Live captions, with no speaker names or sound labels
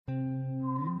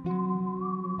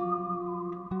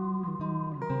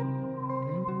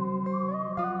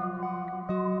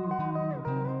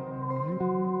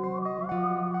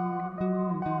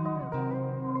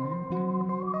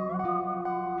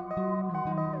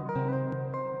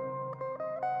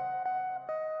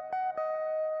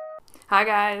Hi,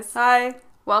 guys. Hi.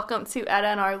 Welcome to Etta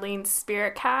and Arlene's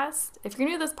Spirit Cast. If you're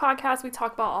new to this podcast, we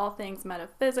talk about all things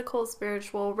metaphysical,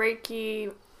 spiritual,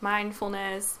 Reiki,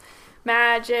 mindfulness,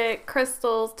 magic,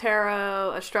 crystals,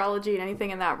 tarot, astrology, and anything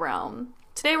in that realm.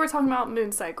 Today we're talking about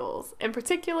moon cycles. In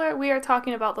particular, we are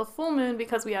talking about the full moon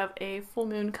because we have a full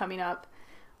moon coming up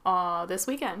this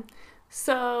weekend.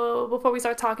 So before we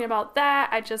start talking about that,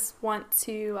 I just want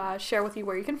to share with you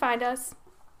where you can find us.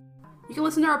 You can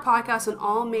listen to our podcast on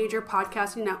all major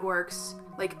podcasting networks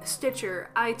like Stitcher,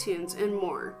 iTunes, and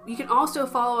more. You can also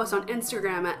follow us on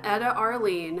Instagram at Etta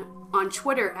Arlene, on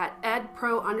Twitter at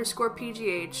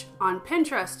edpro_pgh, on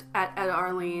Pinterest at Etta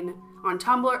Arlene, on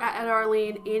Tumblr at Etta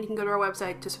Arlene, and you can go to our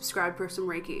website to subscribe for some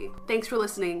Reiki. Thanks for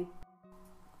listening.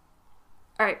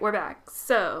 Alright, we're back.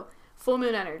 So, full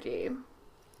moon energy.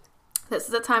 This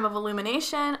is a time of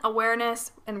illumination,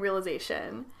 awareness, and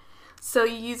realization. So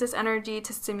you use this energy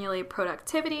to stimulate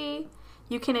productivity.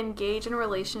 You can engage in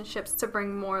relationships to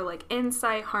bring more like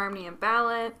insight, harmony, and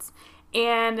balance.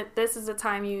 And this is a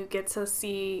time you get to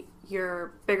see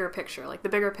your bigger picture, like the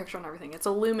bigger picture and everything. It's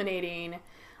illuminating.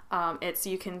 So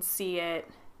you can see it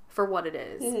for what it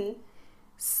is. Mm-hmm.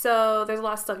 So there's a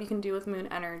lot of stuff you can do with moon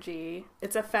energy.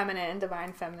 It's a feminine,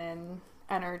 divine feminine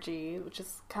energy, which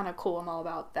is kind of cool. I'm all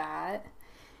about that.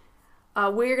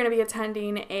 We're going to be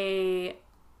attending a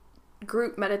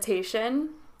group meditation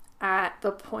at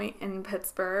the Point in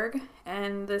Pittsburgh,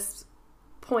 and this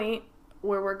point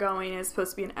where we're going is supposed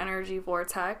to be an energy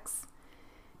vortex.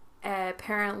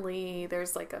 Apparently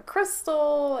there's like a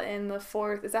crystal in the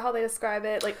fourth, is that how they describe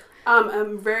it? Like a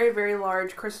very, very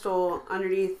large crystal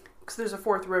underneath, because there's a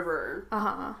fourth river,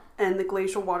 and the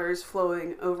glacial water is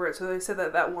flowing over it, so they said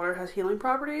that water has healing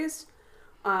properties,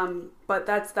 but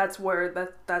that's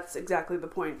exactly the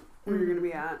point where you're going to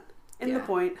be at. The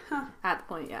Point. Huh. At the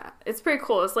Point, yeah. It's pretty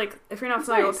cool. It's like, if you're not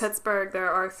familiar with Pittsburgh,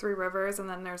 there are 3 rivers, and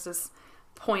then there's this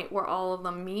point where all of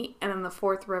them meet, and then the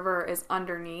 4th river is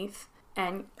underneath.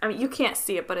 And, I mean, you can't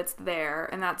see it, but it's there,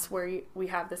 and that's where we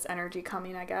have this energy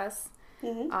coming, I guess.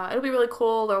 Mm-hmm. It'll be really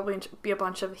cool. There'll be a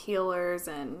bunch of healers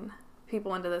and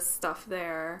people into this stuff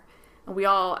there. And we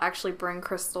all actually bring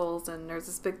crystals, and there's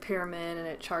this big pyramid, and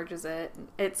it charges it.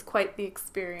 It's quite the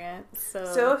experience.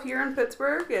 So if you're in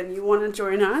Pittsburgh and you want to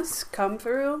join us, come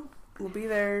through. We'll be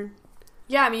there.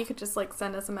 Yeah, I mean, you could just, like,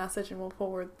 send us a message, and we'll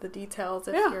forward the details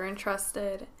if you're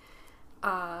interested.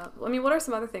 I mean, what are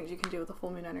some other things you can do with the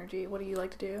full moon energy? What do you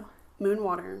like to do? Moon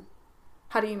water.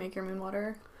 How do you make your moon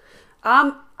water?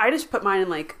 I just put mine in,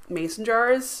 like, mason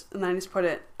jars, and then I just put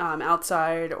it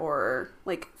outside or,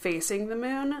 like, facing the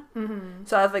moon. Mm-hmm.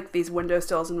 So I have, like, these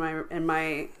windowsills in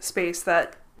my space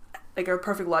that, like, are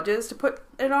perfect ledges to put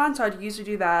it on, so I'd usually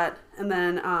do that. And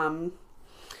then,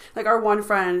 like, our one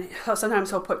friend, sometimes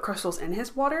he'll put crystals in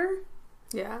his water.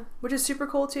 Yeah. Which is super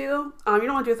cool, too. You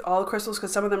don't want to do it with all the crystals,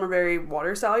 because some of them are very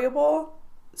water-soluble,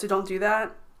 so don't do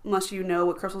that unless you know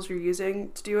what crystals you're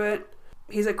using to do it.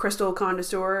 He's a crystal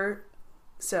connoisseur,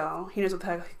 so he knows what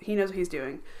he's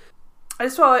doing. I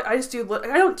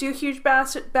don't do huge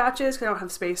batches because I don't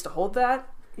have space to hold that.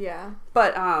 Yeah.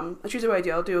 But that's usually what I do.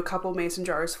 I'll do a couple mason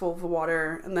jars full of the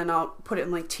water, and then I'll put it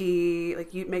in, like, tea,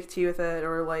 like, you make tea with it,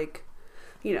 or, like,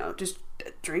 just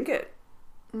drink it.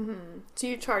 Mm-hmm. Do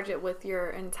you charge it with your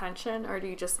intention, or do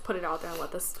you just put it out there and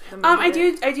let the moon I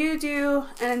do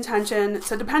an intention.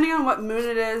 So depending on what moon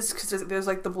it is, because there's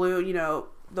like the blue,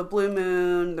 the blue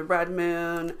moon, the red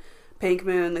moon, pink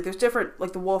moon, like there's different,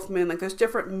 like the wolf moon, like there's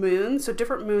different moons, so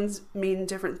different moons mean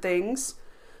different things.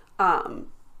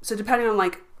 So depending on,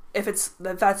 like, if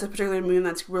that's a particular moon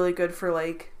that's really good for,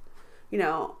 like,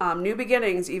 new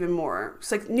beginnings, even more.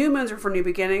 It's like new moons are for new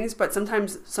beginnings, but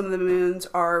sometimes some of the moons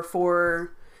are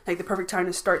for, like, the perfect time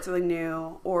to start something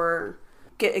new or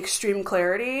get extreme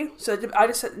clarity. So I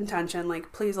just set intention,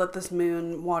 like, please let this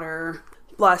moon water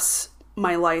bless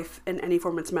my life in any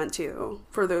form it's meant to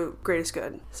for the greatest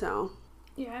good. So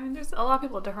yeah, I mean, there's a lot of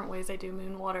people different ways they do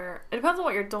moon water. It depends on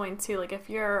what you're doing too. Like, if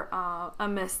you're a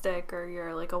mystic or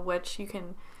you're like a witch,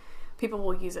 people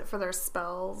will use it for their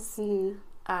spells. Mm-hmm.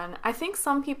 And I think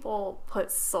some people put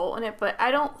salt in it, but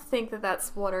I don't think that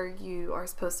that's water you are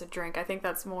supposed to drink. I think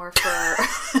that's more for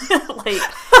like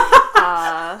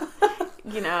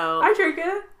I drink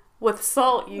it. With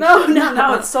salt, No,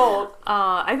 it's salt.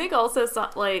 I think also,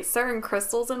 like, certain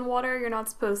crystals in water you're not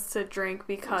supposed to drink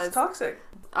because it's toxic.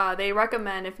 they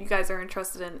recommend, if you guys are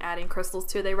interested in adding crystals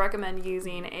too, they recommend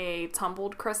using a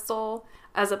tumbled crystal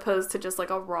as opposed to just like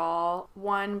a raw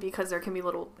one, because there can be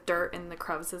little dirt in the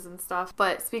crevices and stuff.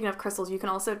 But speaking of crystals, you can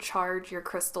also charge your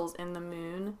crystals in the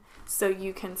moon. So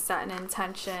you can set an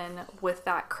intention with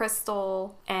that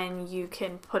crystal and you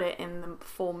can put it in the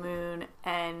full moon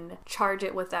and charge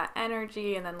it with that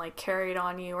energy and then like carry it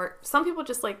on you. Or some people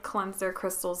just like cleanse their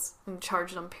crystals and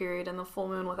charge them period in the full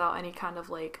moon without any kind of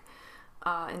like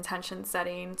intention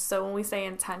setting. So when we say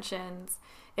intentions,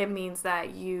 it means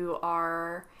that you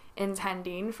are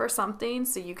intending for something,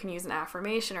 so you can use an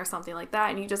affirmation or something like that,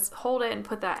 and you just hold it and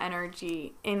put that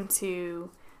energy into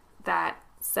that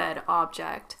said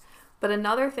object. But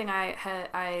another thing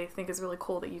I think is really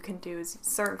cool that you can do is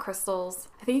certain crystals.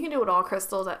 I think you can do it with all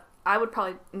crystals. I would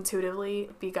probably intuitively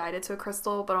be guided to a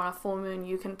crystal, but on a full moon,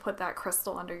 you can put that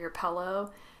crystal under your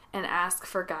pillow and ask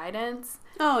for guidance.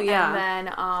 Oh, yeah. And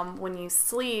then when you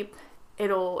sleep,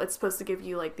 it's supposed to give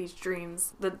you like these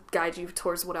dreams that guide you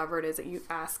towards whatever it is that you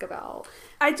ask about.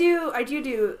 I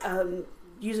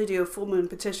usually do a full moon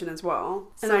petition as well.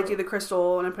 And I do the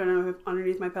crystal and I put it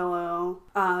underneath my pillow.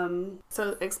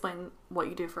 So explain what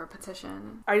you do for a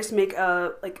petition. I just make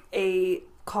a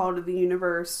call to the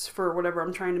universe for whatever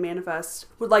I'm trying to manifest,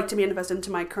 would like to manifest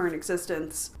into my current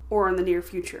existence or in the near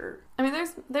future. I mean,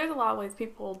 there's a lot of ways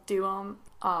people do them.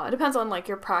 It depends on like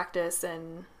your practice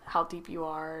and how deep you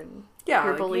are and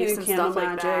your beliefs and stuff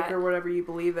like that, or whatever you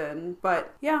believe in.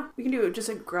 But yeah, we can do just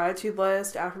a gratitude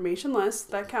list, affirmation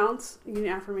list. That counts. You can do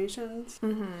affirmations.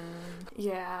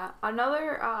 Yeah.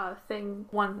 Another thing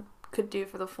one could do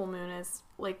for the full moon is,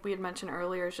 like we had mentioned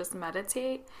earlier, is just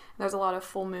meditate. There's a lot of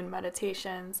full moon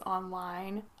meditations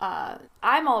online.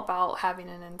 I'm all about having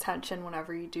an intention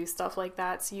whenever you do stuff like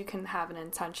that, so you can have an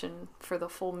intention for the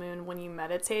full moon when you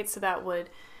meditate. So that would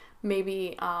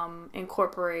maybe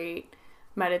incorporate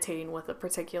meditating with a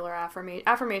particular affirmation.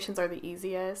 Affirmations are the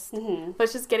easiest, but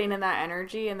it's just getting in that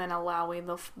energy and then allowing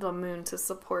the moon to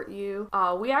support you.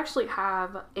 We actually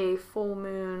have a full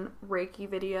moon Reiki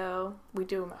video. We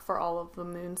do them for all of the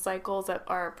moon cycles that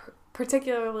are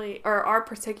particular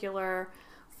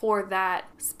for that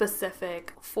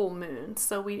specific full moon.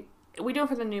 So we do it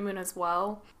for the new moon as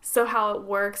well. So how it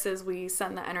works is we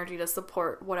send the energy to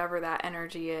support whatever that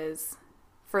energy is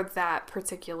for that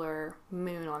particular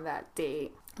moon on that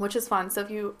date, which is fun. So if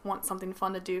you want something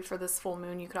fun to do for this full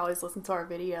moon, you could always listen to our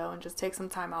video and just take some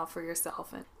time out for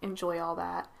yourself and enjoy all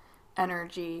that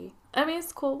energy. I mean,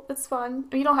 it's cool. It's fun.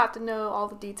 You don't have to know all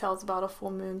the details about a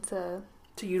full moon to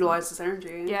utilize this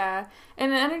energy. Yeah.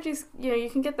 And the energy's, you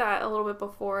can get that a little bit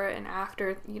before and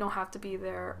after. You don't have to be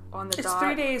there on the dot. It's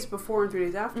 3 days before and 3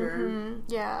 days after.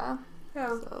 Yeah. Yeah.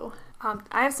 So,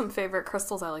 I have some favorite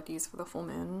crystals I like to use for the full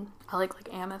moon. I like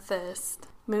amethyst,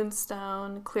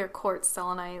 moonstone, clear quartz,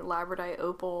 selenite, labradorite,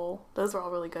 opal. Those are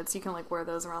all really good, so you can wear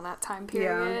those around that time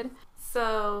period. Yeah.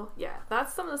 So, yeah,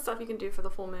 that's some of the stuff you can do for the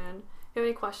full moon. If you have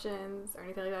any questions or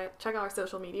anything like that, check out our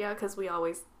social media, because we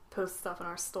always post stuff in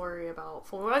our story about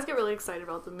full moon. We always get really excited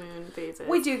about the moon phases.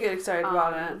 We do get excited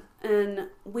about it. And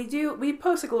we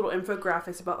post little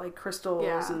infographics about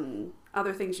crystals and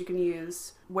other things you can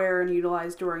use, wear and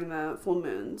utilize during the full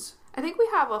moons. I think we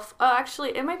have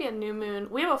actually, it might be a new moon.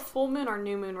 We have a full moon or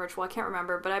new moon ritual. I can't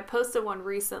remember, but I posted one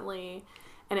recently,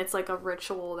 and it's a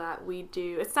ritual that we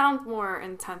do. It sounds more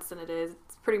intense than it is.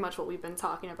 It's pretty much what we've been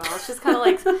talking about. It's just kind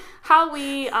of how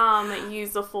we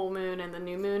use the full moon and the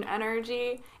new moon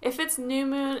energy. If it's new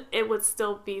moon, it would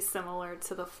still be similar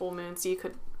to the full moon, so you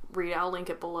could read it. I'll link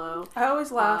it below. I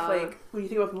always laugh, when you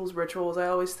think about people's rituals, I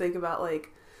always think about,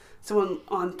 someone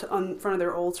on front of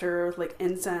their altar with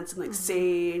incense and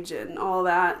sage and all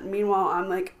that. Meanwhile,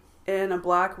 I'm in a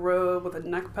black robe with a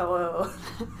neck pillow.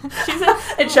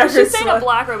 She's saying a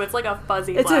black robe. It's a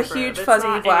fuzzy black robe. It's a huge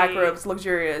fuzzy black robe. It's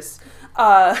luxurious.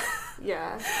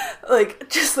 Yeah.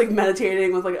 Just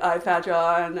meditating with an eye patch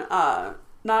on.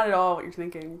 Not at all what you're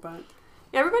thinking, but...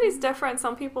 Yeah, everybody's different.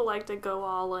 Some people like to go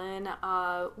all in.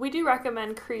 We do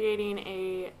recommend creating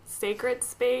a sacred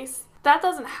space. That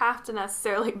doesn't have to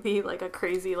necessarily be a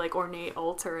crazy ornate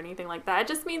altar or anything like that. It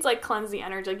just means cleanse the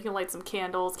energy. You can light some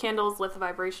candles. Candles lift the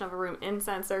vibration of a room.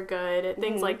 Incense are good.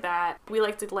 Things like that. We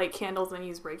like to light candles and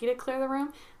use Reiki to clear the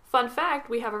room. Fun fact,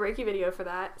 we have a Reiki video for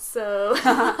that. So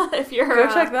if you're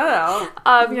go check that out.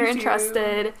 If you're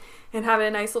interested in having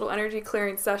a nice little energy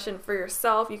clearing session for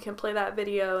yourself, you can play that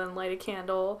video and light a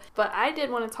candle. But I did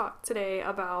want to talk today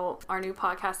about our new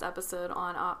podcast episode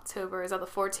on October. Is that the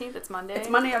 14th? It's Monday. It's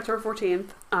Monday, October 14th.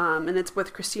 And it's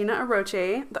with Christina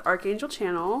Aroche, the Archangel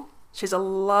Channel. She's a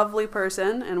lovely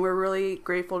person, and we're really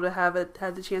grateful to have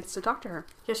had the chance to talk to her.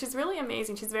 Yeah, she's really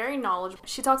amazing. She's very knowledgeable.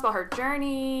 She talks about her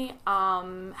journey,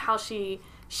 how she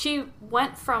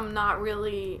went from not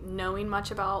really knowing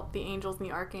much about the angels and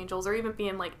the archangels, or even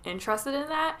being like interested in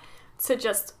that, to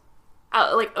just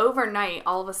like overnight,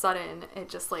 all of a sudden, it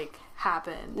just like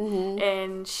happened.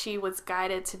 And she was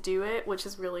guided to do it, which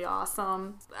is really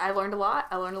awesome. I learned a lot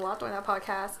during that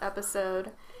podcast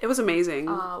episode. It was amazing.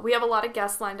 We have a lot of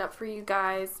guests lined up for you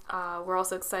guys. We're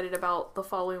also excited about the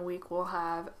following week. We'll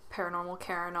have Paranormal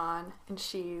Karen on, and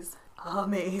she's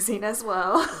amazing as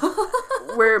well.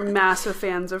 We're massive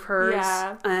fans of hers.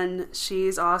 Yeah. And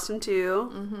she's awesome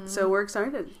too. So we're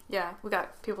excited. Yeah, we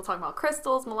got people talking about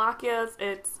crystals, malachias.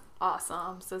 It's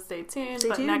awesome. So stay tuned.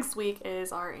 Stay tuned. Next week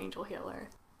is our angel healer.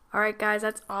 All right, guys,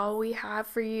 that's all we have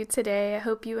for you today. I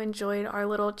hope you enjoyed our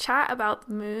little chat about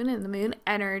the moon and the moon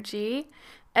energy.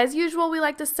 As usual, we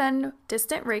like to send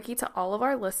distant Reiki to all of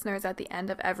our listeners at the end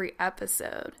of every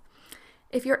episode.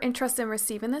 If you're interested in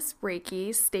receiving this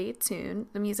Reiki, stay tuned.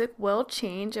 The music will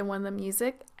change, and when the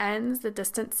music ends, the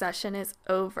distant session is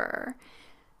over.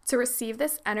 To receive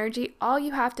this energy, all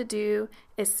you have to do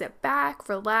is sit back,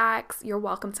 relax. You're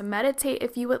welcome to meditate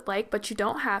if you would like, but you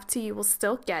don't have to. You will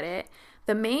still get it.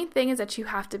 The main thing is that you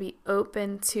have to be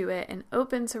open to it and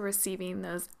open to receiving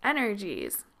those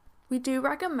energies. We do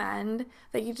recommend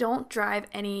that you don't drive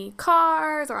any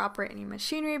cars or operate any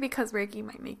machinery because Reiki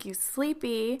might make you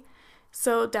sleepy.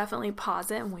 So definitely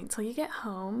pause it and wait until you get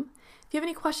home. If you have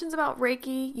any questions about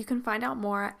Reiki, you can find out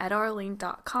more at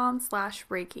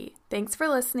arlene.com/Reiki. Thanks for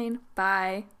listening.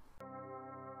 Bye.